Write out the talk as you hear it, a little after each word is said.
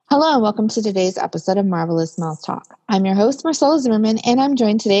Hello and welcome to today's episode of Marvelous Mouse Talk. I'm your host, Marcella Zimmerman, and I'm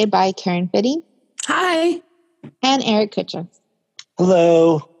joined today by Karen Fitty. Hi. And Eric Kutcher.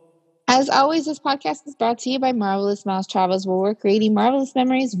 Hello. As always, this podcast is brought to you by Marvelous Mouse Travels, where we're creating marvelous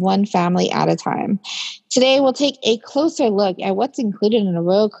memories one family at a time. Today, we'll take a closer look at what's included in a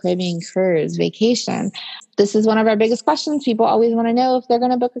Royal Caribbean cruise vacation. This is one of our biggest questions. People always want to know if they're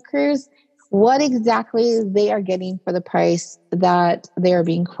going to book a cruise, what exactly they are getting for the price that they are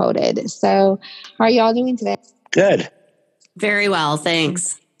being quoted. So how are y'all doing today? Good. Very well,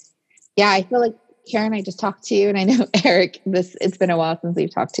 thanks. Yeah, I feel like Karen, I just talked to you, and I know Eric, it's been a while since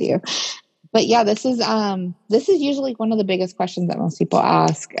we've talked to you. But yeah, this is usually one of the biggest questions that most people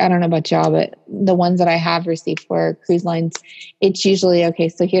ask. I don't know about y'all, but the ones that I have received for cruise lines, it's usually, okay,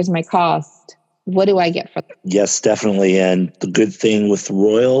 so here's my cost. What do I get for that? Yes, definitely. And the good thing with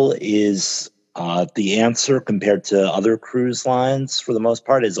Royal is the answer compared to other cruise lines, for the most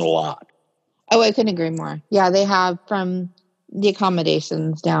part, is a lot. Oh, I couldn't agree more. Yeah, they have from the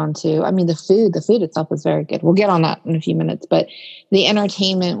accommodations down to, I mean, the food itself is very good. We'll get on that in a few minutes. But the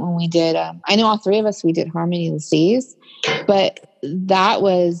entertainment when we did, I know all three of us, we did Harmony of the Seas, but that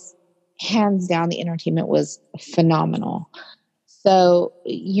was hands down, the entertainment was phenomenal. So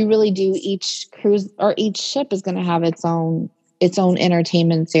you really do, each cruise or each ship is going to have its own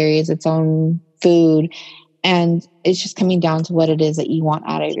entertainment series, its own food. And it's just coming down to what it is that you want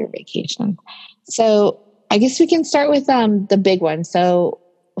out of your vacation. So I guess we can start with the big one. So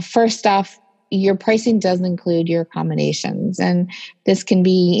first off, your pricing does include your accommodations. And this can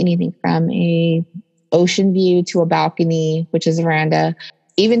be anything from a ocean view to a balcony, which is a veranda,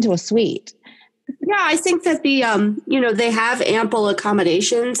 even to a suite. Yeah, I think that they have ample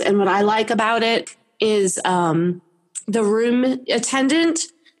accommodations. And what I like about it is the room attendant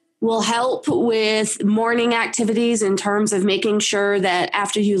will help with morning activities in terms of making sure that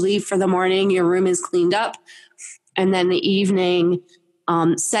after you leave for the morning, your room is cleaned up. And then the evening,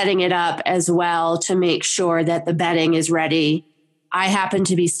 setting it up as well to make sure that the bedding is ready. I happen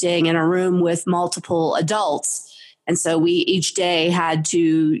to be staying in a room with multiple adults. And so we each day had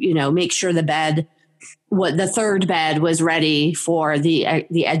to, make sure the third bed was ready for the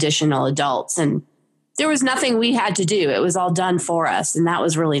additional adults. And there was nothing we had to do. It was all done for us. And that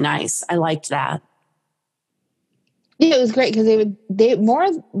was really nice. I liked that. Yeah, it was great because they more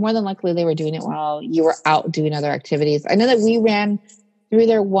than likely they were doing it while you were out doing other activities. I know that we ran through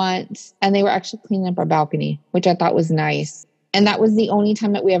there once and they were actually cleaning up our balcony, which I thought was nice. And that was the only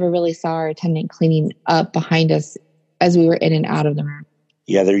time that we ever really saw our attendant cleaning up behind us as we were in and out of the room.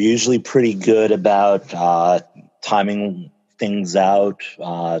 Yeah, they're usually pretty good about timing things out,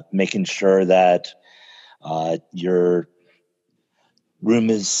 making sure that your room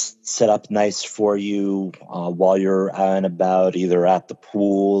is set up nice for you while you're out and about, either at the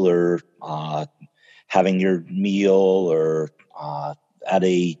pool or having your meal or at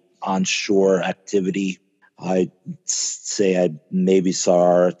a onshore activity. I'd say I maybe saw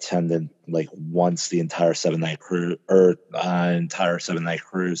our attendant like once the entire 7-night cruise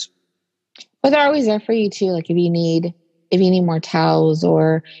cruise. But they're always there for you too. Like if you need more towels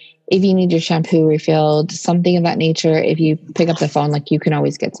or if you need your shampoo refilled, something of that nature, if you pick up the phone, like you can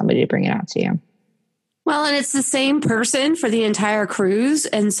always get somebody to bring it out to you. Well, and it's the same person for the entire cruise.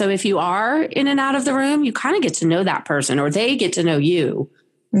 And so if you are in and out of the room, you kind of get to know that person or they get to know you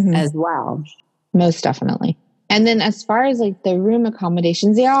as well. Most definitely. And then as far as like the room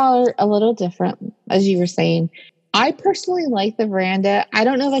accommodations, they all are a little different, as you were saying. I personally like the veranda. I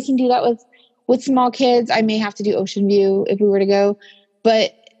don't know if I can do that with small kids. I may have to do ocean view if we were to go.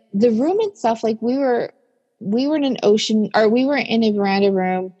 But the room itself, like we were in we were in a veranda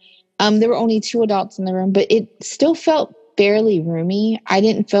room. There were only 2 adults in the room, but it still felt fairly roomy. I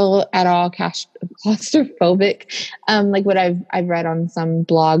didn't feel at all claustrophobic. Like what I've read on some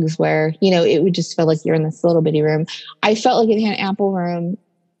blogs where, it would just feel like you're in this little bitty room. I felt like it had ample room.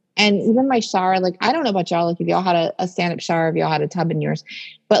 And even my shower, like, I don't know about y'all, like if y'all had a stand-up shower, if y'all had a tub in yours,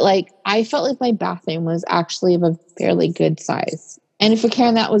 but like, I felt like my bathroom was actually of a fairly good size. And for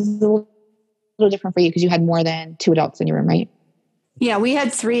Karen, that was a little different for you because you had more than 2 adults in your room, right? Yeah, we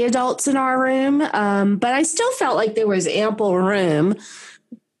had 3 adults in our room, but I still felt like there was ample room.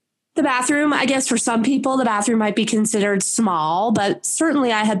 The bathroom, I guess for some people, the bathroom might be considered small, but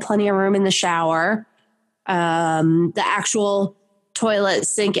certainly I had plenty of room in the shower. The actual toilet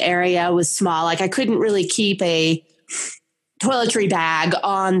sink area was small. Like I couldn't really keep a toiletry bag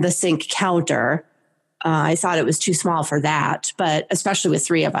on the sink counter. I thought it was too small for that, but especially with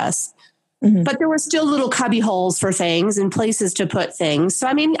 3 of us. Mm-hmm. But there were still little cubby holes for things and places to put things. So,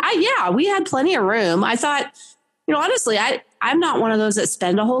 I mean, we had plenty of room. I thought, honestly, I'm not one of those that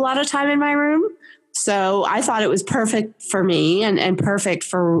spend a whole lot of time in my room. So I thought it was perfect for me and perfect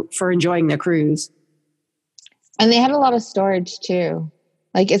for enjoying the cruise. And they had a lot of storage too.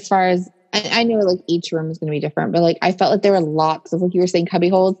 Like as far as, I know like each room is going to be different, but like I felt like there were lots of, like you were saying, cubby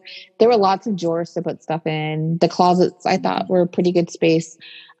holes. There were lots of drawers to put stuff in. The closets I thought were a pretty good space.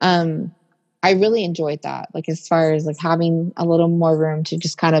 I really enjoyed that. Like as far as like having a little more room to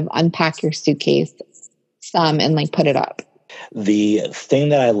just kind of unpack your suitcase some and like put it up. The thing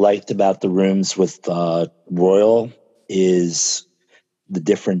that I liked about the rooms with Royal is the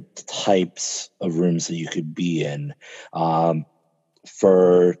different types of rooms that you could be in.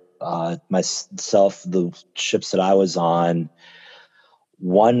 For myself, the ships that I was on,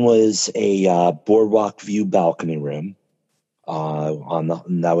 one was a boardwalk view balcony room.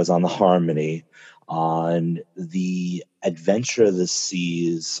 That was on the Harmony. On the Adventure of the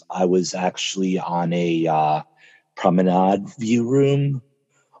Seas, I was actually on a promenade view room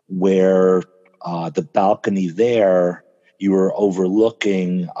where the balcony there, you were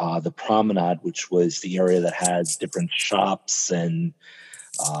overlooking the promenade, which was the area that had different shops and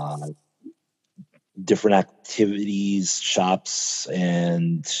different activities, shops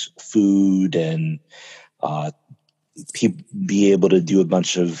and food, and be able to do a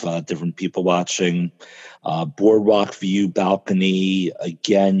bunch of different people watching. Boardwalk view balcony,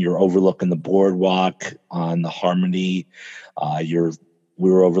 again, you're overlooking the boardwalk on the Harmony. We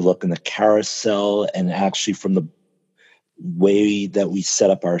were overlooking the carousel, and actually from the way that we set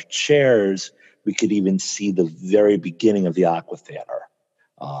up our chairs, we could even see the very beginning of the Aqua Theater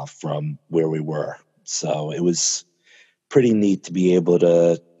from where we were. So it was pretty neat to be able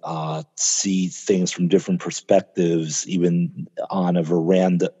to see things from different perspectives, even on a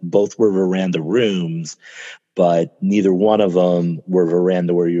veranda. Both were veranda rooms, but neither one of them were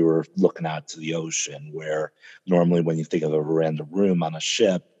veranda where you were looking out to the ocean, where normally when you think of a veranda room on a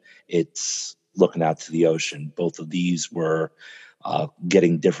ship, it's looking out to the ocean. Both of these were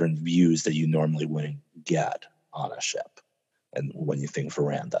getting different views that you normally wouldn't get on a ship, and when you think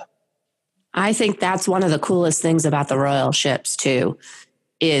veranda. I think that's one of the coolest things about the Royal ships too,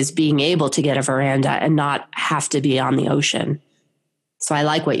 is being able to get a veranda and not have to be on the ocean. So I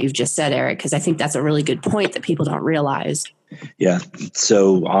like what you've just said, Eric, because I think that's a really good point that people don't realize. Yeah.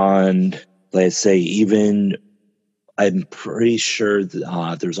 So on, let's say, even I'm pretty sure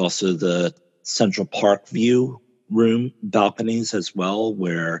there's also the Central Park view room balconies as well,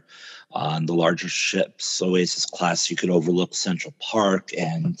 where on the larger ships, Oasis class, you could overlook Central Park.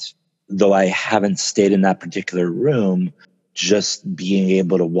 And though I haven't stayed in that particular room, just being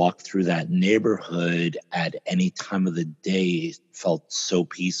able to walk through that neighborhood at any time of the day felt so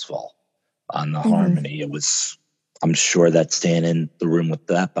peaceful on the Harmony. It was, I'm sure that staying in the room with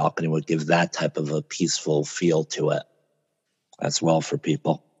that balcony would give that type of a peaceful feel to it as well for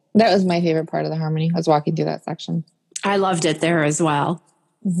people. That was my favorite part of the Harmony. I was walking through that section. I loved it there as well.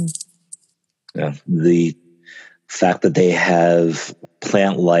 Yeah, the fact that they have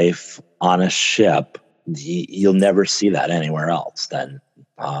plant life on a ship, you'll never see that anywhere else than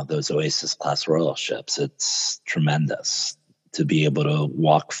those Oasis class Royal ships. It's tremendous to be able to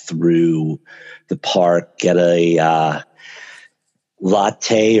walk through the park, get a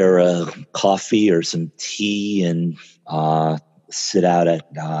latte or a coffee or some tea, and sit out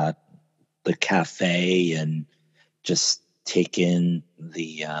at the cafe and just take in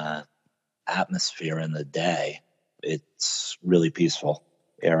the atmosphere in the day. It's really peaceful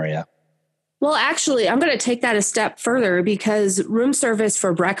area. Well, actually, I'm going to take that a step further, because room service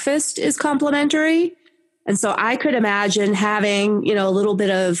for breakfast is complimentary. And so I could imagine having, a little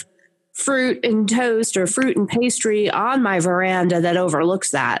bit of fruit and toast or fruit and pastry on my veranda that overlooks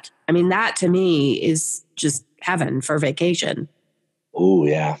that. I mean, that to me is just heaven for vacation. Oh,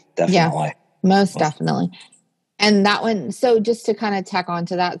 yeah, definitely. Yeah, most definitely. And that one, so just to kind of tack on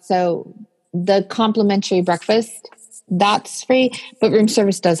to that, so the complimentary breakfast, that's free, but room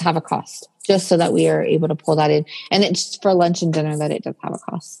service does have a cost, just so that we are able to pull that in. And it's for lunch and dinner that it does have a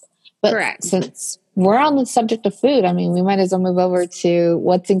cost. But correct. Since we're on the subject of food, I mean, we might as well move over to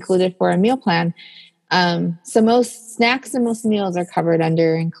what's included for a meal plan. So most snacks and most meals are covered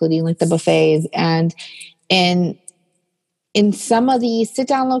under, including like the buffets. And in some of the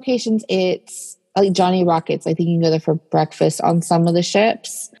sit-down locations, it's like Johnny Rockets. I think you can go there for breakfast on some of the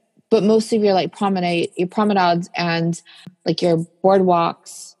ships. But most of your promenades and like your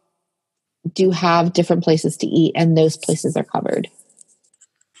boardwalks do have different places to eat, and those places are covered.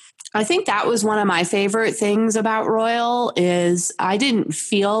 I think that was one of my favorite things about Royal, is I didn't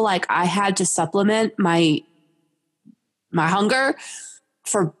feel like I had to supplement my hunger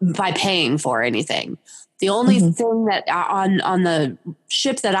by paying for anything. The only thing that on the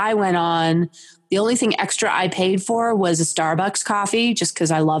ship that I went on, the only thing extra I paid for was a Starbucks coffee, just because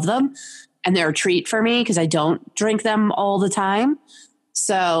I love them and they're a treat for me because I don't drink them all the time.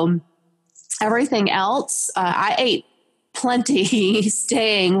 So everything else, I ate plenty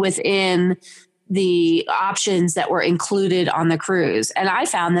staying within the options that were included on the cruise. And I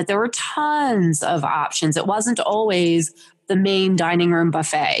found that there were tons of options. It wasn't always the main dining room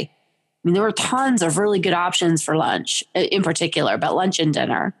buffet. I mean, there were tons of really good options for lunch in particular, but lunch and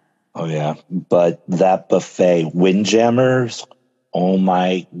dinner. Oh, yeah. But that buffet, Windjammers, oh,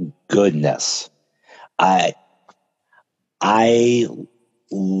 my goodness. I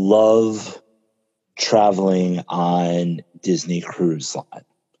love traveling on Disney Cruise Line.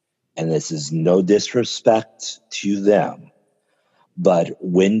 And this is no disrespect to them, but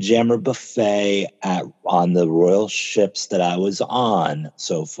Windjammer Buffet on the royal ships that I was on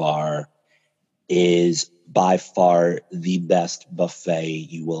so far is by far the best buffet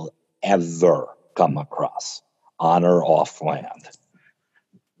you will ever come across, on or off land.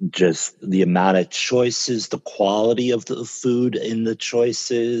 Just the amount of choices, the quality of the food in the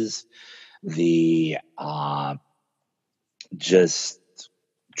choices, the just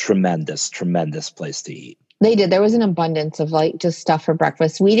tremendous place to eat. They did. There was an abundance of like just stuff for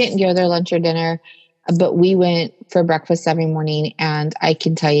breakfast. We didn't go there lunch or dinner, but we went for breakfast every morning. And I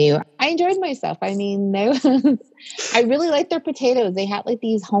can tell you, I enjoyed myself. I mean, I really liked their potatoes. They had like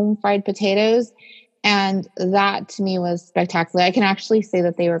these home fried potatoes. And that to me was spectacular. I can actually say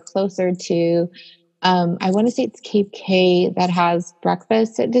that they were closer to, I want to say it's Cape K that has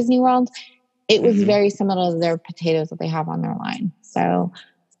breakfast at Disney World. It was very similar to their potatoes that they have on their line. So,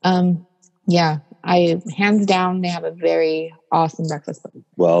 yeah, hands down, they have a very awesome breakfast.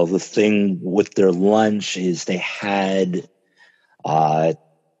 Well, the thing with their lunch is they had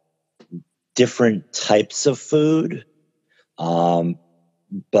different types of food.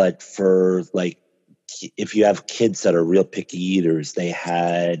 But for like, if you have kids that are real picky eaters, they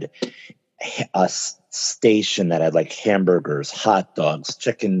had a station that had like hamburgers, hot dogs,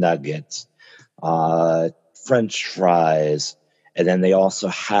 chicken nuggets, French fries. And then they also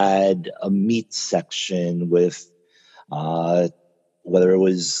had a meat section with whether it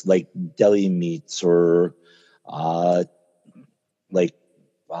was like deli meats or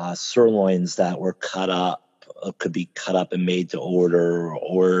sirloins that were cut up, could be cut up and made to order,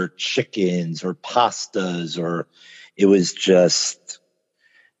 or chickens or pastas, or it was just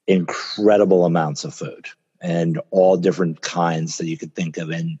incredible amounts of food and all different kinds that you could think of.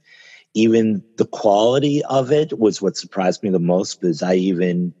 And even the quality of it was what surprised me the most, because I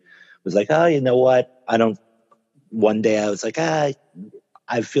even was like, oh, you know what? One day I was like, I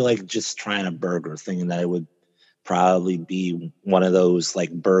feel like just trying a burger, thinking that it would probably be one of those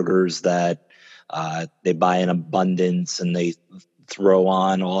like burgers that they buy in abundance and they throw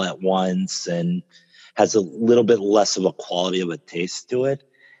on all at once and has a little bit less of a quality of a taste to it.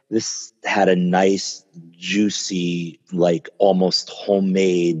 This had a nice, juicy, like almost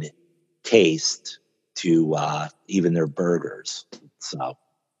homemade taste to even their burgers. So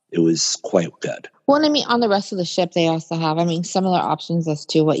it was quite good. Well, I mean, on the rest of the ship, they also have, similar options as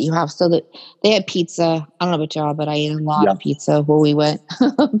to what you have. So that they had pizza. I don't know about y'all, but I ate a lot of pizza where we went.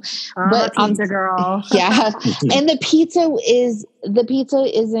 I'm a pizza girl. Yeah. And the pizza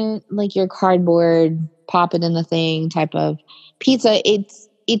isn't like your cardboard, pop it in the thing type of pizza.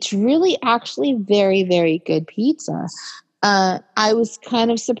 It's really actually very, very good pizza. I was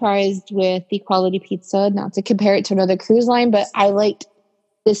kind of surprised with the quality pizza, not to compare it to another cruise line, but I liked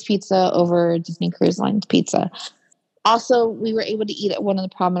this pizza over Disney Cruise Line's pizza. Also, we were able to eat at one of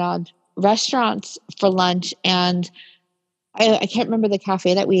the Promenade restaurants for lunch, and I can't remember the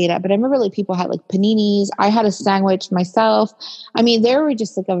cafe that we ate at, but I remember like people had like paninis. I had a sandwich myself. I mean, there were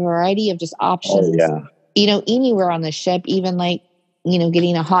just like a variety of just options. Oh, yeah. Anywhere on the ship, even like,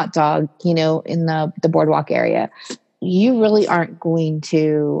 getting a hot dog, in the boardwalk area. You really aren't going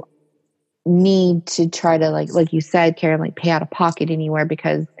to need to try to like you said, Karen, like pay out of pocket anywhere,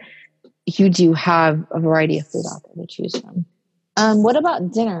 because you do have a variety of food out there to choose from. What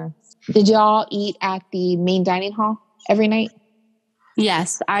about dinner? Did y'all eat at the main dining hall every night?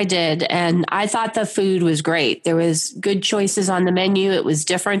 Yes, I did. And I thought the food was great. There was good choices on the menu. It was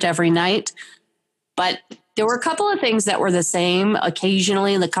different every night, but there were a couple of things that were the same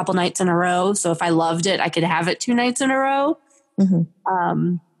occasionally, a couple nights in a row. So if I loved it, I could have it 2 nights in a row.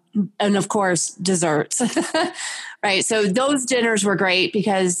 Mm-hmm. And of course, desserts, right? So those dinners were great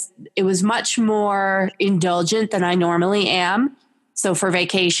because it was much more indulgent than I normally am. So for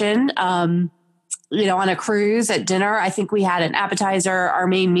vacation, on a cruise at dinner, I think we had an appetizer, our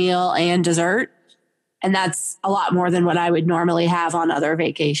main meal, and dessert. And that's a lot more than what I would normally have on other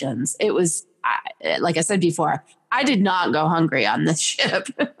vacations. It was, like I said before, I did not go hungry on this ship.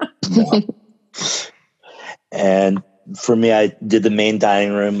 No. And for me, I did the main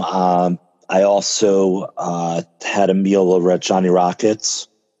dining room. I also had a meal over at Johnny Rockets,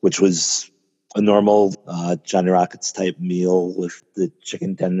 which was a normal Johnny Rockets type meal with the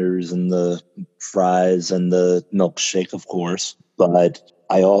chicken tenders and the fries and the milkshake, of course. But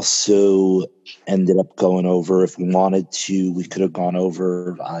I also ended up going over, if we wanted to, we could have gone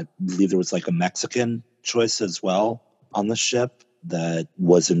over, I believe there was like a Mexican choice as well on the ship that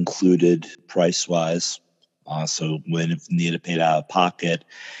was included price-wise. So when if needed to pay out of pocket.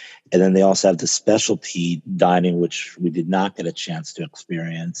 And then they also have the specialty dining, which we did not get a chance to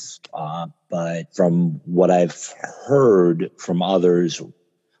experience. But from what I've heard from others,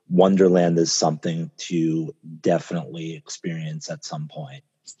 Wonderland is something to definitely experience at some point.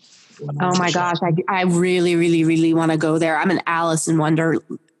 Oh my gosh, I really, really, really want to go there. I'm an Alice in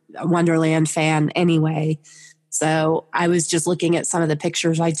Wonderland fan anyway. So I was just looking at some of the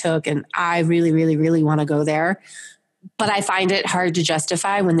pictures I took, and I really, really, really want to go there. But I find it hard to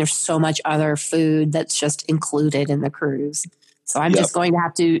justify when there's so much other food that's just included in the cruise. So I'm just going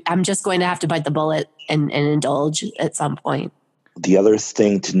to have to bite the bullet and indulge at some point. The other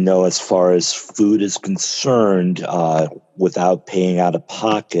thing to know as far as food is concerned, without paying out of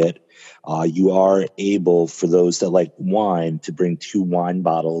pocket, you are able, for those that like wine, to bring 2 wine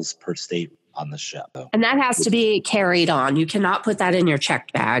bottles per state on the ship. And that has to be carried on. You cannot put that in your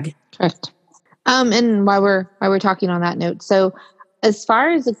checked bag. Correct. And while we're talking on that note, so as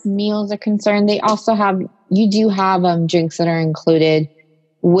far as like meals are concerned, you do have drinks that are included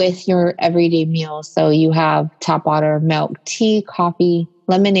with your everyday meals. So you have tap water, milk, tea, coffee,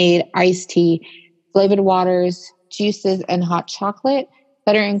 lemonade, iced tea, flavored waters, juices, and hot chocolate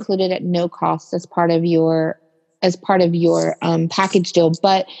that are included at no cost as part of your package deal.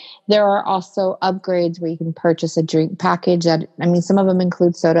 But there are also upgrades where you can purchase a drink package some of them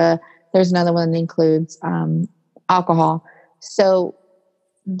include soda. There's another one that includes alcohol. So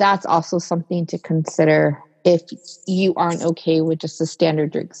that's also something to consider if you aren't okay with just the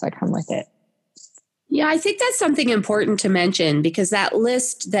standard drinks that come with it. Yeah, I think that's something important to mention, because that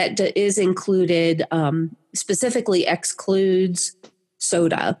list that is included specifically excludes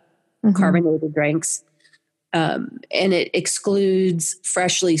soda, carbonated drinks, and it excludes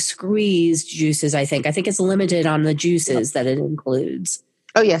freshly squeezed juices, I think. I think it's limited on the juices that it includes.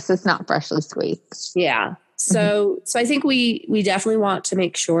 Oh, yes, it's not freshly squeezed. Yeah. So I think we definitely want to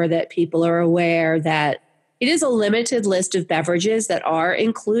make sure that people are aware that it is a limited list of beverages that are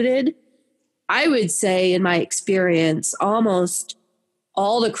included. I would say, in my experience, almost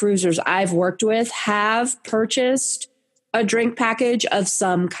all the cruisers I've worked with have purchased a drink package of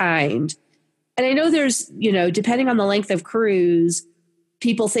some kind. And I know there's, depending on the length of cruise,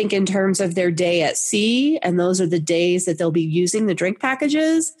 people think in terms of their day at sea, and those are the days that they'll be using the drink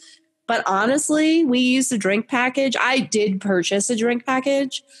packages. But honestly, we used a drink package. I did purchase a drink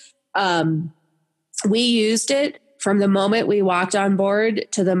package. We used it from the moment we walked on board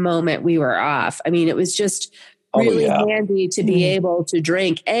to the moment we were off. I mean, it was just really handy to be able to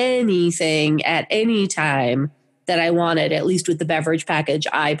drink anything at any time that I wanted, at least with the beverage package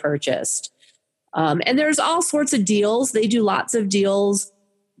I purchased. And there's all sorts of deals. They do lots of deals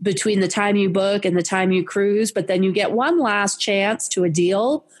between the time you book and the time you cruise, but then you get one last chance to a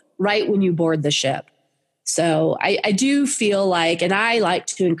deal right when you board the ship. So I do feel like, and I like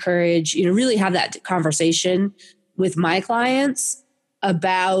to encourage, really have that conversation with my clients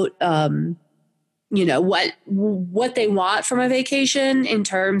about, what they want from a vacation in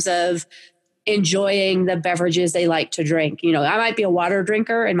terms of enjoying the beverages they like to drink. I might be a water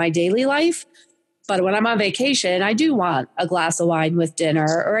drinker in my daily life, but when I'm on vacation, I do want a glass of wine with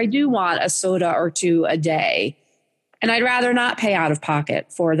dinner, or I do want a soda or 2 a day. And I'd rather not pay out of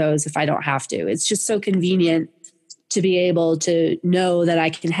pocket for those if I don't have to. It's just so convenient to be able to know that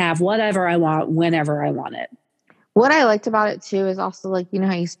I can have whatever I want whenever I want it. What I liked about it too is also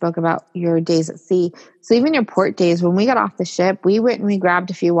how you spoke about your days at sea. So even your port days, when we got off the ship, we went and we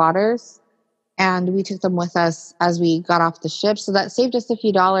grabbed a few waters and we took them with us as we got off the ship. So that saved us a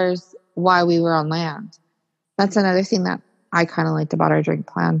few dollars while we were on land. That's another thing that I kind of liked about our drink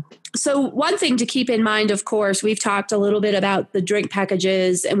plan. So one thing to keep in mind, of course, we've talked a little bit about the drink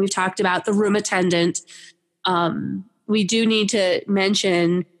packages and we've talked about the room attendant. We do need to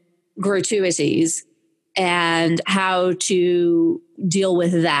mention gratuities and how to deal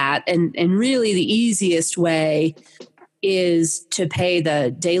with that. And really the easiest way is to pay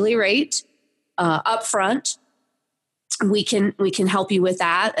the daily rate up front. We can help you with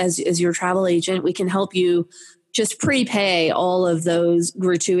that as your travel agent. We can help you just prepay all of those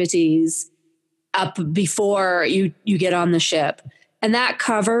gratuities up before you get on the ship. And that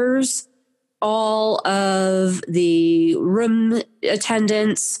covers all of the room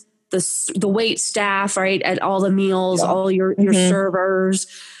attendants, the wait staff, right, at all the meals, all your servers.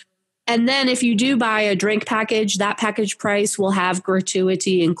 And then if you do buy a drink package, that package price will have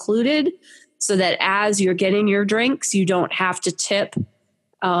gratuity included, so that as you're getting your drinks, you don't have to tip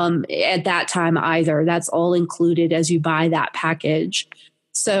at that time either. That's all included as you buy that package.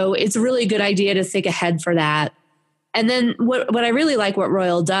 So it's a really good idea to think ahead for that. And then what I really like what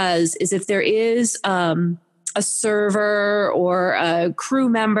Royal does is if there is a server or a crew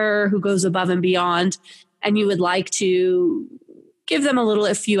member who goes above and beyond, and you would like to give them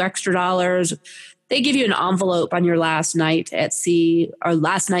a few extra dollars, they give you an envelope on your last night at sea or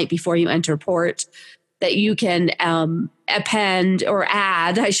last night before you enter port that you can append or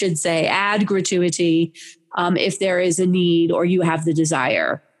add, I should say, add gratuity if there is a need or you have the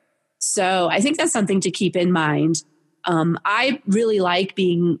desire. So I think that's something to keep in mind. I really like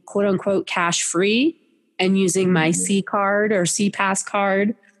being quote unquote cash free and using my C card or C Pass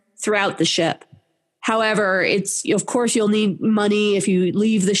card throughout the ship. However, of course you'll need money if you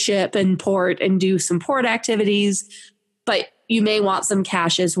leave the ship and port and do some port activities, but you may want some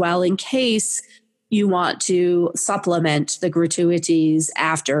cash as well in case you want to supplement the gratuities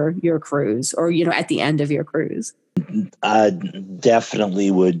after your cruise or, at the end of your cruise. I definitely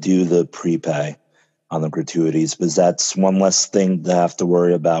would do the prepay on the gratuities, because that's one less thing to have to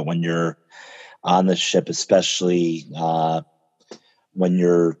worry about when you're on the ship, especially when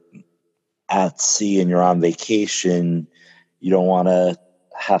you're at sea and you're on vacation. You don't want to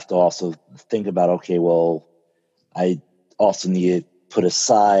have to also think about, okay, well, I also need to put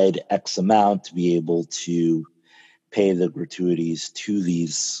aside X amount to be able to pay the gratuities to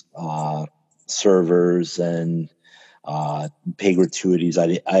these servers and pay gratuities.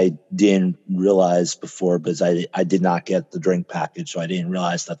 I didn't realize before, because I did not get the drink package, so I didn't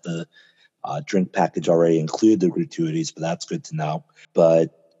realize that the drink package already included the gratuities, but that's good to know.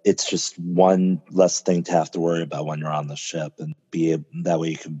 But it's just one less thing to have to worry about when you're on the ship, and that way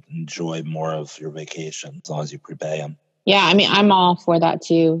you can enjoy more of your vacation as long as you prepay them. Yeah, I mean, I'm all for that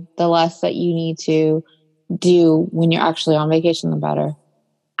too. The less that you need to do when you're actually on vacation, the better.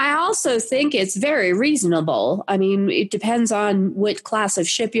 I also think it's very reasonable. I mean, it depends on what class of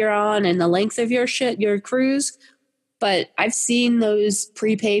ship you're on and the length of your cruise. But I've seen those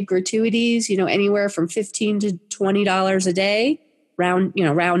prepaid gratuities, anywhere from $15 to $20 a day, round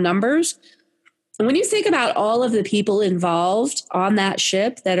numbers. And when you think about all of the people involved on that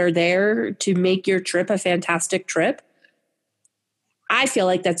ship that are there to make your trip a fantastic trip, I feel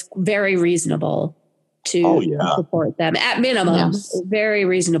like that's very reasonable to support them. At minimum, very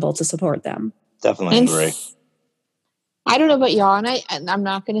reasonable to support them. Definitely agree. I don't know about y'all, and I'm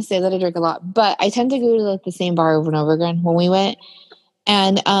not going to say that I drink a lot, but I tend to go to the same bar over and over again when we went.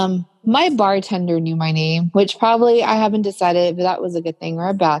 And my bartender knew my name, which probably I haven't decided if that was a good thing or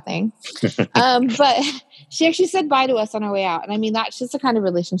a bad thing. But she actually said bye to us on our way out. And I mean, that's just the kind of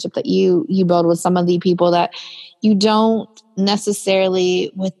relationship that you build with some of the people that you don't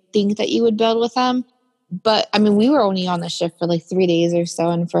necessarily would think that you would build with them. But I mean, we were only on the ship for 3 days or so.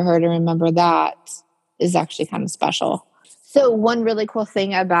 And for her to remember that is actually kind of special. So one really cool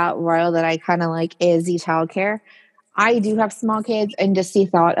thing about Royal that I kind of like is the childcare. I do have small kids, and just the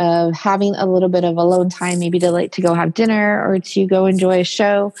thought of having a little bit of alone time, maybe to go have dinner or to go enjoy a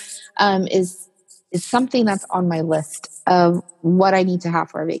show, is something that's on my list of what I need to have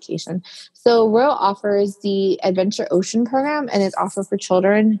for a vacation. So Royal offers the Adventure Ocean program, and it's offered for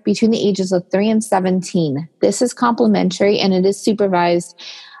children between the ages of 3 and 17. This is complimentary and it is supervised.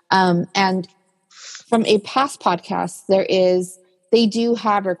 And from a past podcast, they do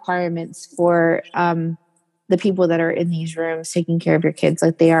have requirements for the people that are in these rooms taking care of your kids.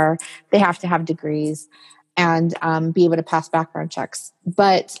 They have to have degrees and be able to pass background checks.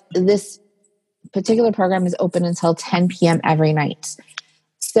 But this particular program is open until 10 p.m. every night.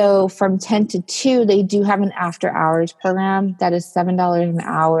 So from 10 to 2, they do have an after hours program that is $7 an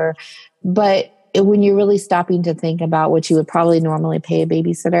hour. But when you're really stopping to think about what you would probably normally pay a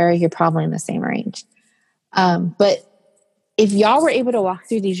babysitter, you're probably in the same range. But if y'all were able to walk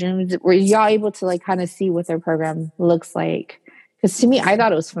through these rooms, were y'all able to kind of see what their program looks like? Because to me, I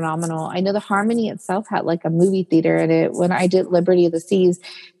thought it was phenomenal. I know the Harmony itself had a movie theater in it. When I did Liberty of the Seas,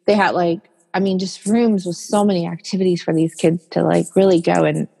 they had just rooms with so many activities for these kids to really go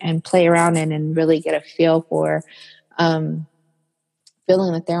and play around in and really get a feel for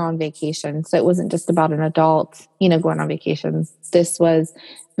feeling that they're on vacation. So it wasn't just about an adult, going on vacations. This was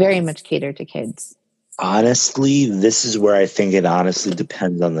very much catered to kids. Honestly, this is where I think it honestly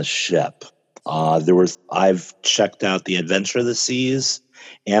depends on the ship. I've checked out the Adventure of the Seas,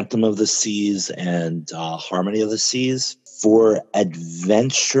 Anthem of the Seas, and Harmony of the Seas. For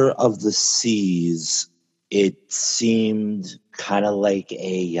Adventure of the Seas, it seemed kind of like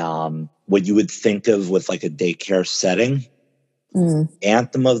a what you would think of with like a daycare setting.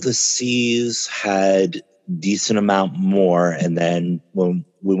 Anthem of the Seas had decent amount more, and then when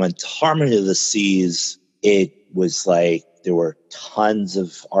we went to Harmony of the Seas, it was like there were tons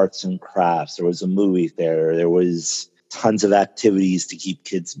of arts and crafts. There was a movie theater. There was tons of activities to keep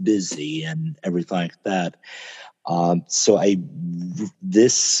kids busy and everything like that. So I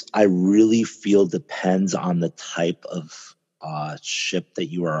really feel depends on the type of ship that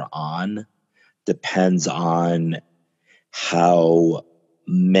you are on. Depends on how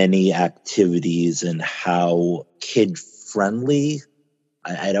many activities and how kid friendly.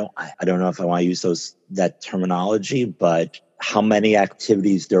 I don't know if I want to use that terminology, but how many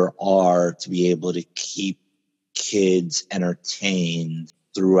activities there are to be able to keep kids entertained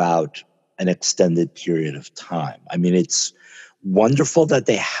throughout an extended period of time. I mean, it's wonderful that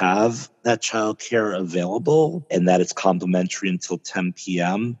they have that childcare available and that it's complimentary until 10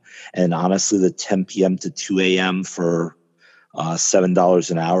 p.m. And honestly, the 10 p.m. to 2 a.m. for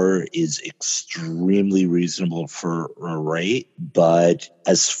 $7 an hour is extremely reasonable for a rate. But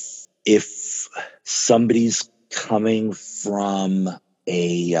if somebody's coming from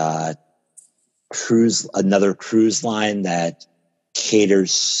another cruise line that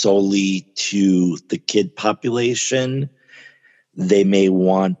caters solely to the kid population, they may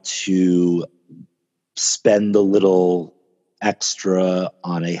want to spend a little extra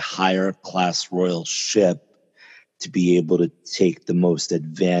on a higher class royal ship to be able to take the most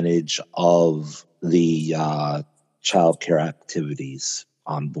advantage of the childcare activities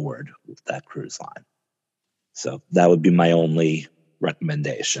on board with that cruise line. So that would be my only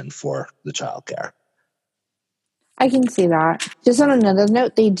recommendation for the childcare. I can see that. Just on another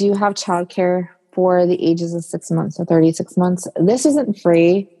note, they do have childcare for the ages of 6 months to 36 months. This isn't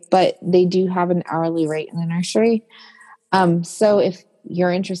free, but they do have an hourly rate in the nursery. So if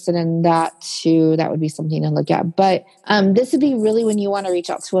you're interested in that too, that would be something to look at. But this would be really when you want to reach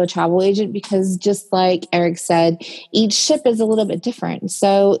out to a travel agent, because just like Eric said, each ship is a little bit different.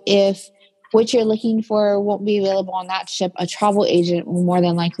 So if what you're looking for won't be available on that ship, a travel agent will more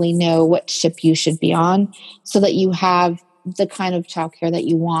than likely know what ship you should be on so that you have the kind of childcare that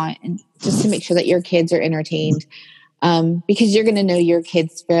you want, and just to make sure that your kids are entertained, because you're going to know your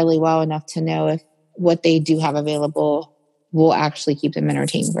kids fairly well enough to know if what they do have available will actually keep them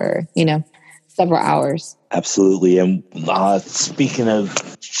entertained for, several hours. Absolutely. And speaking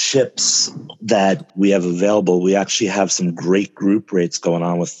of ships that we have available, we actually have some great group rates going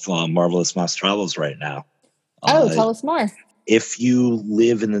on with Marvelous Mouse Travels right now. Tell us more. If you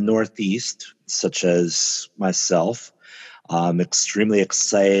live in the Northeast, such as myself, I'm extremely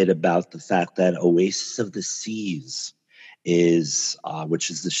excited about the fact that Oasis of the Seas which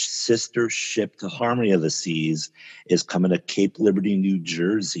is the sister ship to Harmony of the Seas, is coming to Cape Liberty, New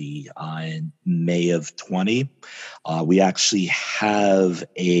Jersey in May of 20. We actually have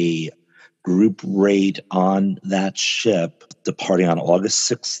a group rate on that ship departing on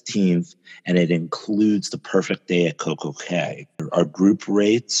August 16th, and it includes the perfect day at Coco Cay. Our group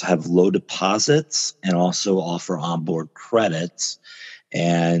rates have low deposits and also offer onboard credits.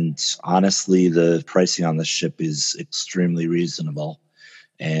 And honestly, the pricing on the ship is extremely reasonable.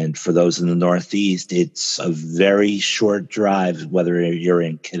 And for those in the Northeast, it's a very short drive, whether you're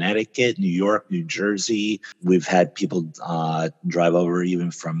in Connecticut, New York, New Jersey. We've had people drive over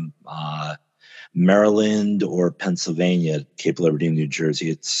even from Maryland or Pennsylvania, Cape Liberty, New Jersey.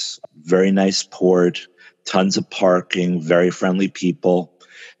 It's a very nice port, tons of parking, very friendly people.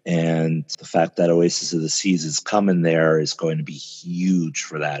 And the fact that Oasis of the Seas is coming there is going to be huge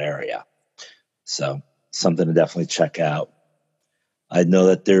for that area. So something to definitely check out. I know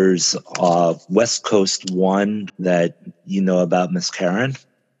that there's West Coast one that you know about, Miss Karen.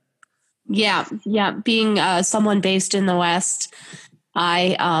 Yeah. Being someone based in the West,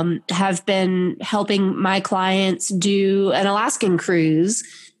 I have been helping my clients do an Alaskan cruise.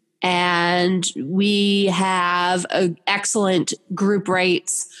 And we have excellent group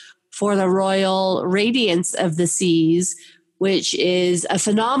rates for the Royal Radiance of the Seas, which is a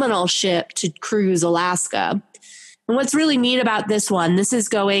phenomenal ship to cruise Alaska. And what's really neat about this one, this is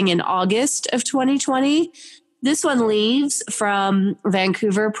going in August of 2020. This one leaves from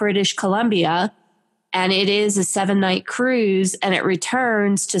Vancouver, British Columbia, And it is a 7-night cruise, and it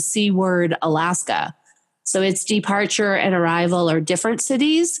returns to Seaward, Alaska. So its departure and arrival are different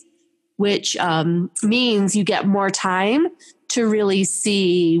cities, which means you get more time to really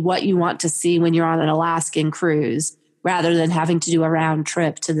see what you want to see when you're on an Alaskan cruise, rather than having to do a round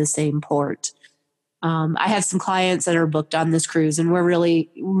trip to the same port. I have some clients that are booked on this cruise, and we're really,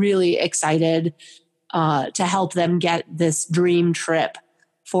 really excited to help them get this dream trip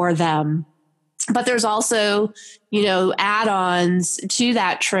for them. But there's also, add-ons to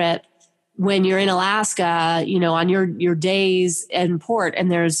that trip when you're in Alaska, on your days in port.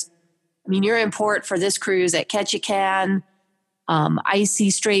 And you're in port for this cruise at Ketchikan,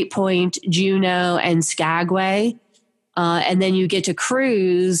 Icy Strait Point, Juneau, and Skagway. And then you get to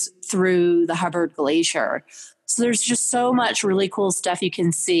cruise through the Hubbard Glacier. So there's just so much really cool stuff you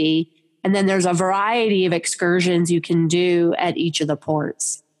can see. And then there's a variety of excursions you can do at each of the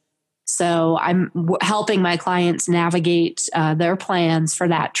ports. So I'm helping my clients navigate their plans for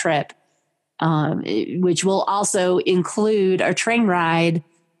that trip, which will also include a train ride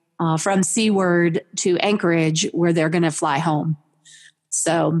from Seaward to Anchorage, where they're going to fly home.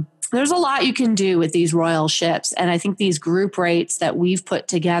 So there's a lot you can do with these Royal ships. And I think these group rates that we've put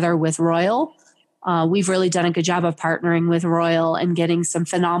together with Royal, we've really done a good job of partnering with Royal and getting some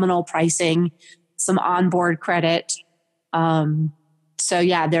phenomenal pricing, some onboard credit. So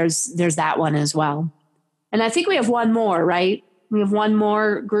yeah, there's that one as well. And I think we have one more, right? We have one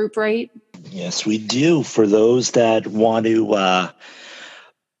more group rate. Yes, we do. For those that want to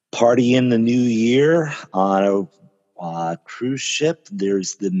party in the new year on a cruise ship,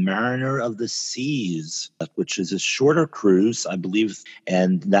 there's the Mariner of the Seas, which is a shorter cruise, I believe.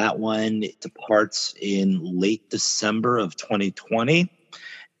 And that one departs in late December of 2020.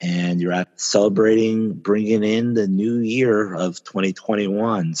 And you're bringing in the new year of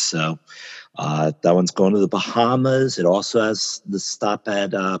 2021. So that one's going to the Bahamas. It also has the stop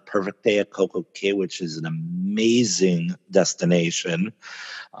at Perfect Day at Coco Cay, which is an amazing destination.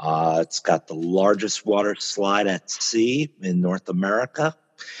 It's got the largest water slide at sea in North America.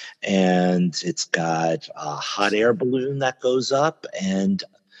 And it's got a hot air balloon that goes up, and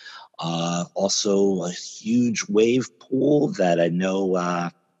also a huge wave pool that I know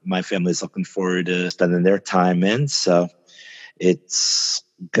my family is looking forward to spending their time in. So it's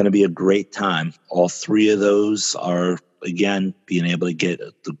going to be a great time. All three of those are, again, being able to get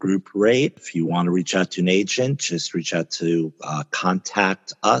the group rate. If you want to reach out to an agent, just reach out to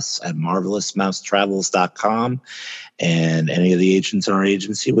contact us at marvelousmousetravels.com. And any of the agents in our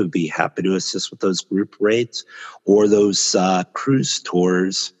agency would be happy to assist with those group rates or those cruise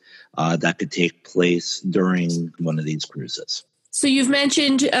tours that could take place during one of these cruises. So you've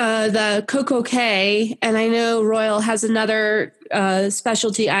mentioned the Coco Cay, and I know Royal has another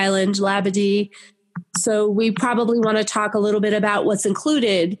specialty island, Labadee. So we probably want to talk a little bit about what's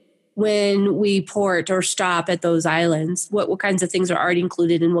included when we port or stop at those islands. What kinds of things are already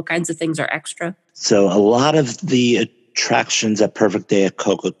included and what kinds of things are extra? So a lot of the attractions at Perfect Day at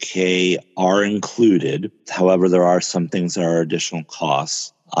Coco Cay are included. However, there are some things that are additional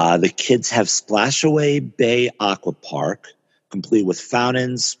costs. The kids have Splashaway Bay Aqua Park, complete with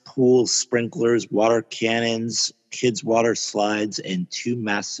fountains, pools, sprinklers, water cannons, kids' water slides, and 2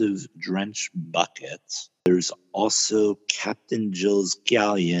 massive drench buckets. There's also Captain Jill's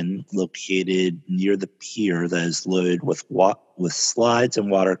Galleon, located near the pier, that is loaded with slides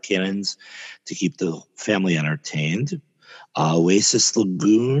and water cannons to keep the family entertained. Oasis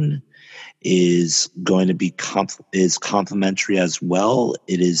Lagoon is going to be complimentary as well.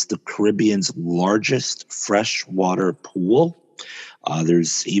 It is the Caribbean's largest freshwater pool.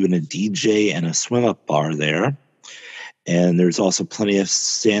 There's even a DJ and a swim-up bar there. And there's also plenty of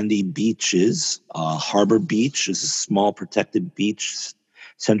sandy beaches. Harbor Beach is a small protected beach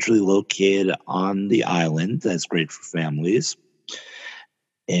centrally located on the island that's great for families.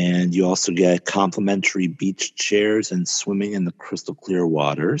 And you also get complimentary beach chairs and swimming in the crystal clear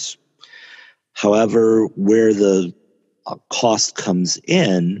waters. However, where the cost comes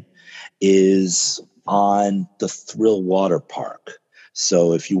in is on the Thrill Water Park.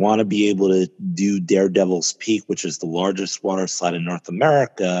 So if you want to be able to do Daredevil's Peak, which is the largest water slide in North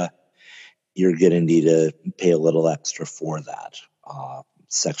America, you're going to need to pay a little extra for that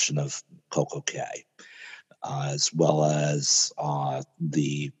section of Coco Cay, as well as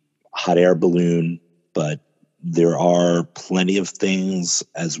the hot air balloon. But there are plenty of things,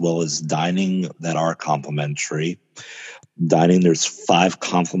 as well as dining, that are complimentary. Dining, there's 5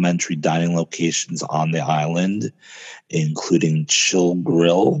 complimentary dining locations on the island, including Chill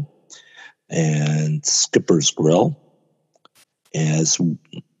Grill and Skipper's Grill. As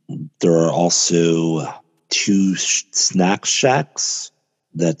There are also two snack shacks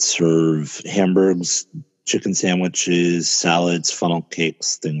that serve hamburgers, chicken sandwiches, salads, funnel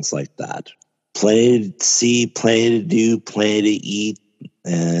cakes, things like that. Plenty to see, plenty to do, plenty to eat,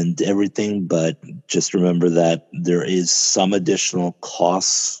 and everything. But just remember that there is some additional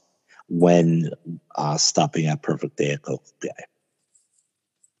costs when stopping at Perfect Day at Coco Cay.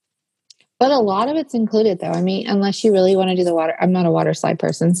 But a lot of it's included, though. I mean, unless you really want to do the water, I'm not a water slide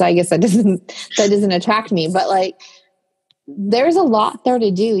person, so I guess that doesn't attract me. But like, there's a lot there to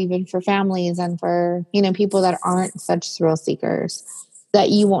do, even for families and for people that aren't such thrill seekers,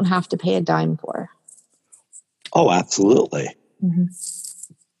 that you won't have to pay a dime for. Oh, absolutely,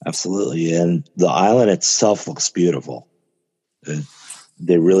 absolutely, and the island itself looks beautiful.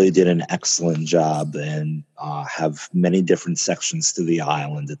 They really did an excellent job and have many different sections to the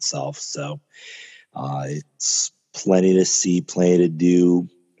island itself. So it's plenty to see, plenty to do,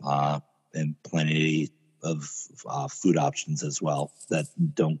 and plenty of food options as well that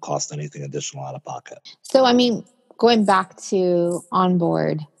don't cost anything additional out of pocket. So, I mean, going back to on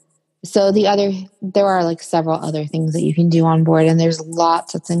board, so there are like several other things that you can do on board, and there's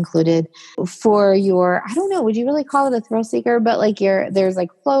lots that's included for your, I don't know, would you really call it a thrill seeker? But like there's like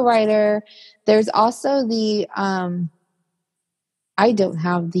Flow Rider. There's also the, I don't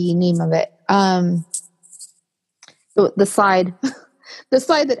have the name of it. The slide, the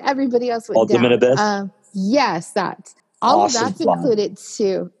slide that everybody else went Ultimate down. Abyss? Yes, that. All Awesome of that's included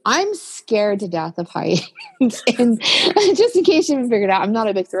too. I'm scared to death of heights. And just in case you haven't figured out, I'm not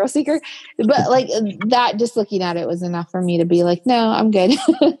a big thrill seeker, but like that, just looking at it was enough for me to be like, no, I'm good.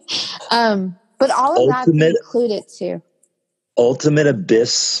 But all of that's included too. Ultimate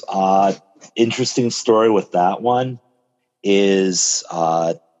Abyss, interesting story with that one is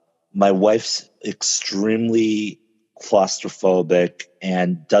my wife's extremely claustrophobic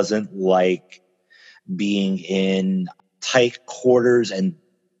and doesn't like being in tight quarters and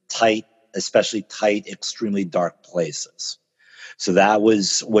especially tight, extremely dark places. So that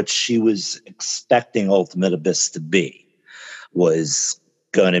was what she was expecting Ultimate Abyss to be, was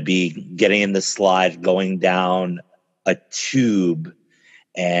going to be getting in the slide, going down a tube,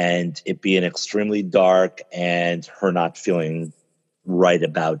 and it being extremely dark and her not feeling right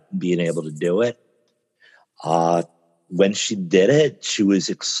about being able to do it. When she did it, she was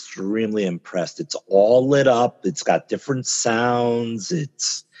extremely impressed. It's all lit up. It's got different sounds.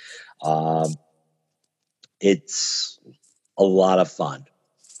 It's a lot of fun.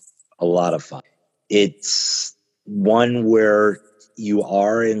 A lot of fun. It's one where you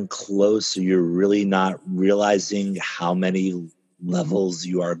are in close, so you're really not realizing how many levels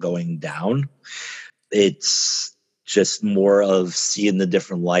you are going down. It's just more of seeing the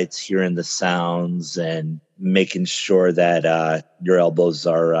different lights, hearing the sounds, and making sure that your elbows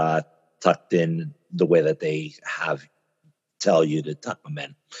are tucked in the way that they tell you to tuck them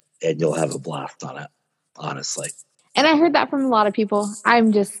in, and you'll have a blast on it, honestly. And I heard that from a lot of people.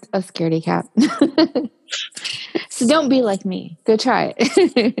 I'm just a scaredy cat. So don't be like me. Go try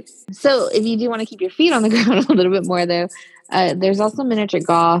it. So if you do want to keep your feet on the ground a little bit more, though, there's also miniature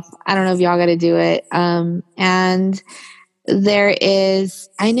golf. I don't know if y'all got to do it. And there is,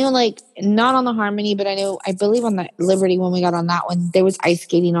 I know, like, not on the Harmony, but I believe on the Liberty, when we got on that one, there was ice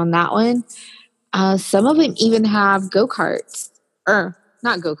skating on that one. Some of them even have go-karts.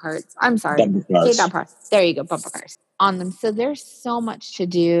 Not go-karts. I'm sorry. Take that part. There you go. Bumper cars on them. So there's so much to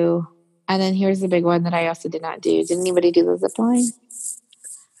do. And then here's the big one that I also did not do. Did anybody do the zip line?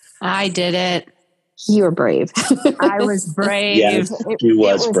 I did it. You were brave. I was brave. Yes, she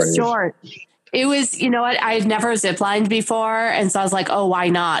was brave. Short. It was, you know what? I had never ziplined before. And so I was like, oh, why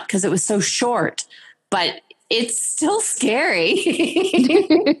not? Because it was so short. But it's still scary.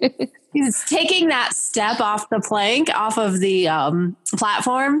 He's taking that step off the plank, off of the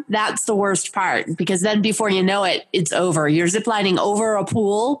platform. That's the worst part, because then before you know it, it's over. You're ziplining over a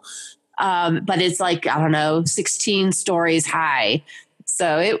pool, but it's like, I don't know, 16 stories high.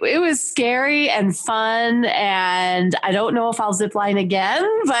 So it was scary and fun, and I don't know if I'll zipline again,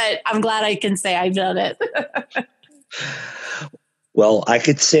 but I'm glad I can say I've done it. Well, I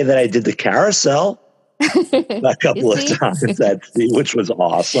could say that I did the carousel a couple of times, which was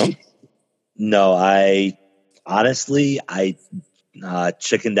awesome. No, I honestly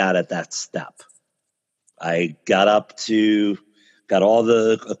chickened out at that step. I got all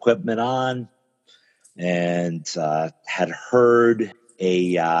the equipment on, and had heard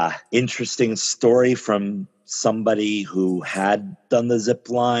a interesting story from somebody who had done the zip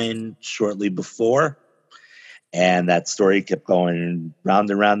line shortly before, and that story kept going round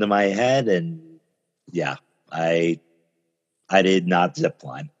and round in my head. And yeah, I did not zip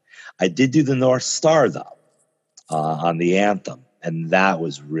line. I did do the North Star, though, on the Anthem. And that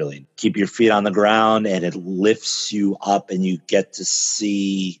was really keep your feet on the ground, and it lifts you up, and you get to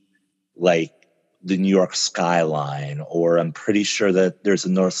see like the New York skyline. Or I'm pretty sure that there's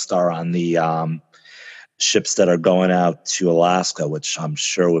a North Star on the ships that are going out to Alaska, which I'm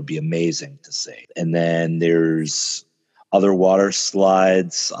sure would be amazing to see. And then there's other water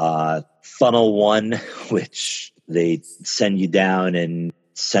slides, Funnel One, which they send you down and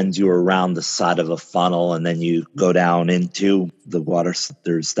sends you around the side of a funnel, and then you go down into the water.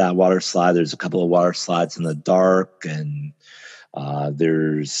 There's that water slide. There's a couple of water slides in the dark, and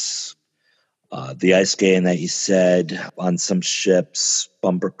there's the ice skating that you said on some ships,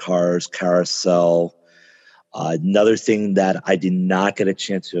 bumper cars, carousel. Another thing that I did not get a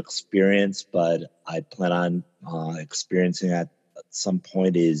chance to experience, but I plan on experiencing at some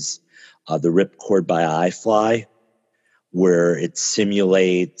point, is the Ripcord by iFly, where it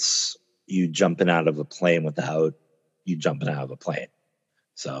simulates you jumping out of a plane without you jumping out of a plane.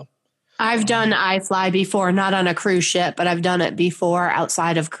 So I've done iFly before, not on a cruise ship, but I've done it before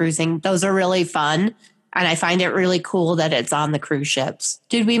outside of cruising. Those are really fun. And I find it really cool that it's on the cruise ships.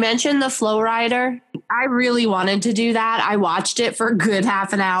 Did we mention the Flow Rider? I really wanted to do that. I watched it for a good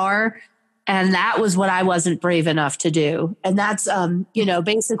half an hour, and that was what I wasn't brave enough to do. And that's,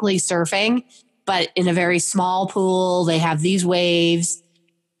 basically surfing, but in a very small pool. They have these waves,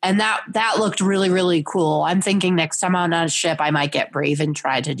 and that looked really, really cool. I'm thinking next time I'm on a ship, I might get brave and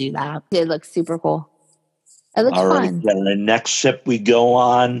try to do that. It looks super cool. It looks fun. Then the next ship we go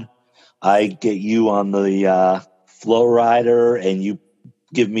on, I get you on the Flow Rider, and you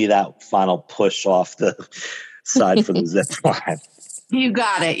give me that final push off the side for the zip line. You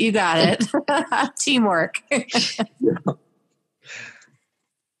got it. You got it. Teamwork. Yeah.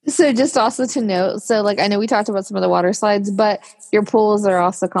 So just also to note, so like I know we talked about some of the water slides, but your pools are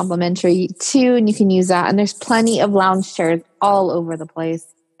also complimentary too, and you can use that. And there's plenty of lounge chairs all over the place.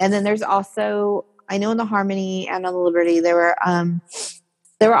 And then there's also, I know in the Harmony and on the Liberty, there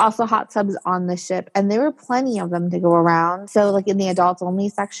were also hot tubs on the ship, and there were plenty of them to go around. So like in the adults only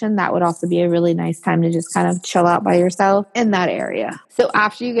section, that would also be a really nice time to just kind of chill out by yourself in that area. So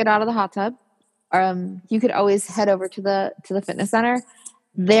after you get out of the hot tub, you could always head over to the fitness center.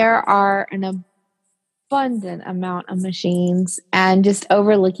 There are an abundant amount of machines, and just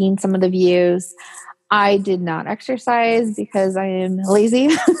overlooking some of the views. I did not exercise because I am lazy,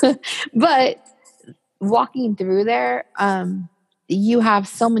 but walking through there, you have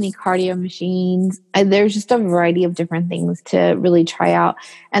so many cardio machines, and there's just a variety of different things to really try out.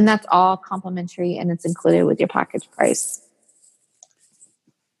 And that's all complimentary, and it's included with your package price.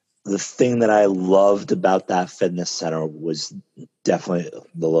 The thing that I loved about that fitness center was definitely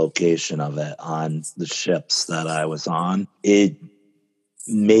the location of it on the ships that I was on. It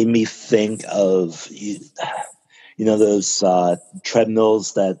made me think of, those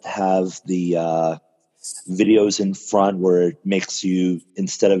treadmills that have the videos in front where it makes you,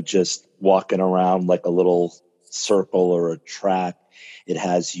 instead of just walking around like a little circle or a track, it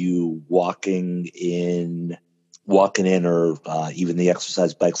has you walking in, or even the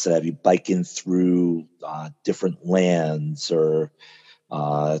exercise bikes that have you biking through different lands or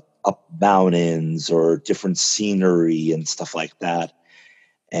up mountains or different scenery and stuff like that.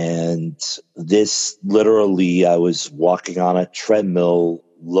 And this, literally, I was walking on a treadmill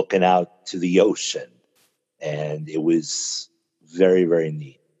looking out to the ocean. And it was very, very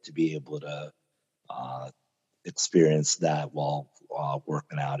neat to be able to experience that while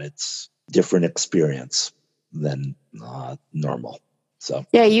working out. It's a different experience than normal. So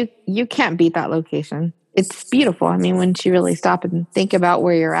yeah, you can't beat that location. It's beautiful. I mean, once you really stop and think about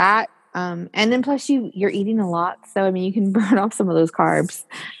where you're at, and then plus you're eating a lot, so I mean you can burn off some of those carbs.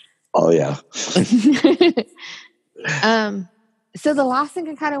 Oh yeah. So the last thing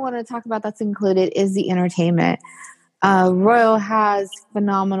I kind of want to talk about that's included is the entertainment. Royal has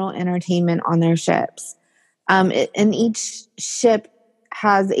phenomenal entertainment on their ships. And each ship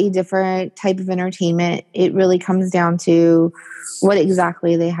has a different type of entertainment. It really comes down to what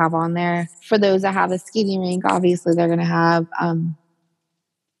exactly they have on there. For those that have a skating rink, obviously they're going to have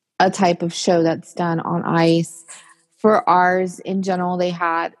a type of show that's done on ice. For ours, in general, they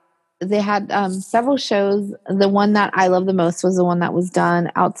had several shows. The one that I love the most was the one that was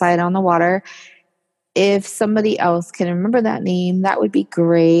done outside on the water. If somebody else can remember that name, that would be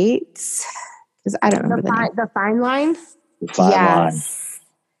great. Because I don't remember the name. The Fine Line? The Fine Line.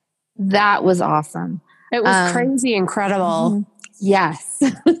 That was awesome. It was crazy incredible. Yes.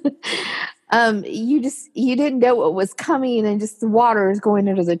 You didn't know what was coming, and just the water is going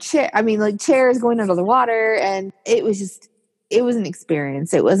under the chair. I mean, like chairs going under the water, and it was just it was an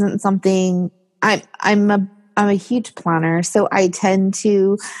experience. It wasn't something. I'm a huge planner, so I'm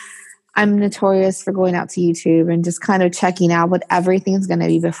notorious for going out to YouTube and just kind of checking out what everything's going to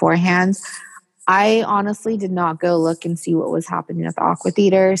be beforehand. I honestly did not go look and see what was happening at the Aqua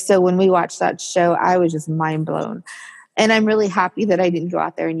Theater. So when we watched that show, I was just mind blown. And I'm really happy that I didn't go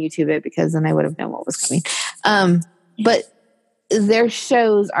out there and YouTube it, because then I would have known what was coming. But their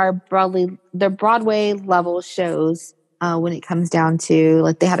shows are they're Broadway level shows when it comes down to,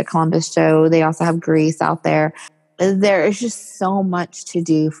 like, they had a Columbus show. They also have Grease out there. There is just so much to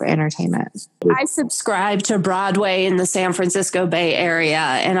do for entertainment. I subscribe to Broadway in the San Francisco Bay Area,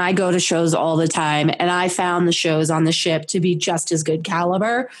 and I go to shows all the time. And I found the shows on the ship to be just as good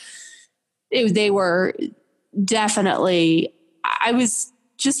caliber. They were definitely,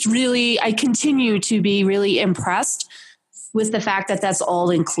 I continue to be really impressed with the fact that that's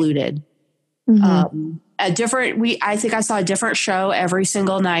all included. Mm-hmm. I think I saw a different show every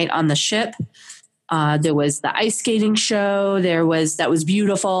single night on the ship. There was the ice skating show. That was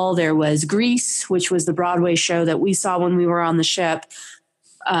beautiful. There was Grease, which was the Broadway show that we saw when we were on the ship.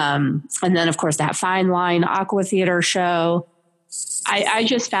 And then, of course, that Fine Line Aqua Theater show. I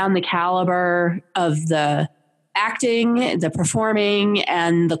just found the caliber of the acting, the performing,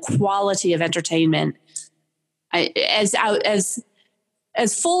 and the quality of entertainment. As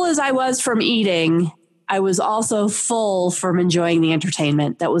full as I was from eating, I was also full from enjoying the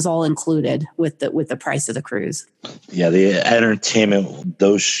entertainment that was all included with the price of the cruise. Yeah, the entertainment,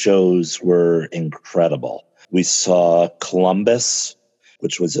 those shows were incredible. We saw Columbus,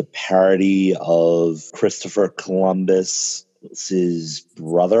 which was a parody of Christopher Columbus's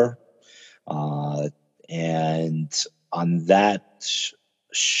brother. And on that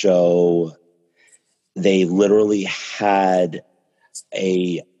show, they literally had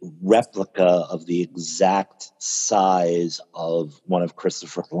a replica of the exact size of one of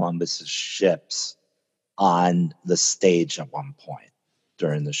Christopher Columbus's ships on the stage at one point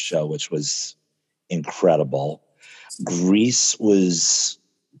during the show, which was incredible. Grease was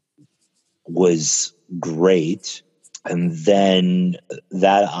great. And then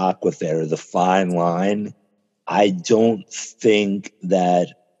that Aqua Theater, the Fine Line, I don't think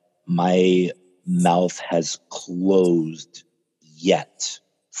that my mouth has closed yet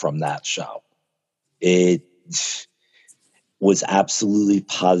from that show. It was absolutely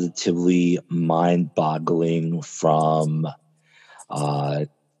positively mind-boggling, from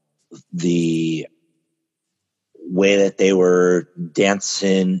the way that they were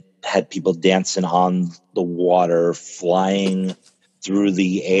dancing, had people dancing on the water, flying through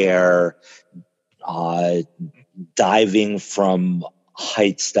the air, diving from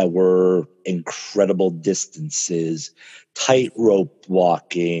heights that were incredible distances, tightrope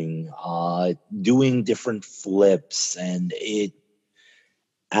walking, doing different flips, and it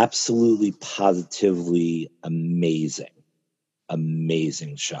absolutely positively amazing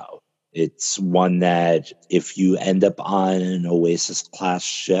show. It's one that if you end up on an Oasis class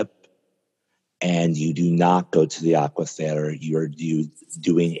ship and you do not go to the Aqua Theater, you're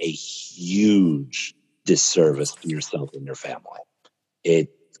doing a huge disservice to yourself and your family.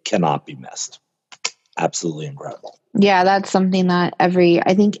 It cannot be missed. Absolutely incredible. Yeah, that's something that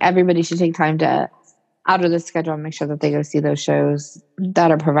I think everybody should take time to, out of the schedule, and make sure that they go see those shows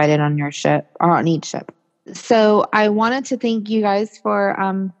that are provided on your ship or on each ship. So I wanted to thank you guys for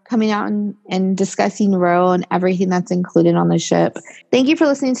coming out and discussing Row and everything that's included on the ship. Thank you for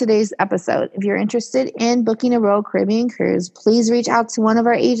listening to today's episode. If you're interested in booking a Royal Caribbean cruise, please reach out to one of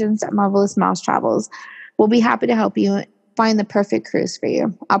our agents at Marvelous Mouse Travels. We'll be happy to help you find the perfect cruise for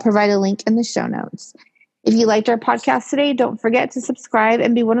you. I'll provide a link in the show notes. If you liked our podcast today, don't forget to subscribe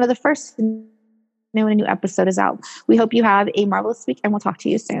and be one of the first to know when a new episode is out. We hope you have a marvelous week, and we'll talk to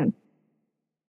you soon.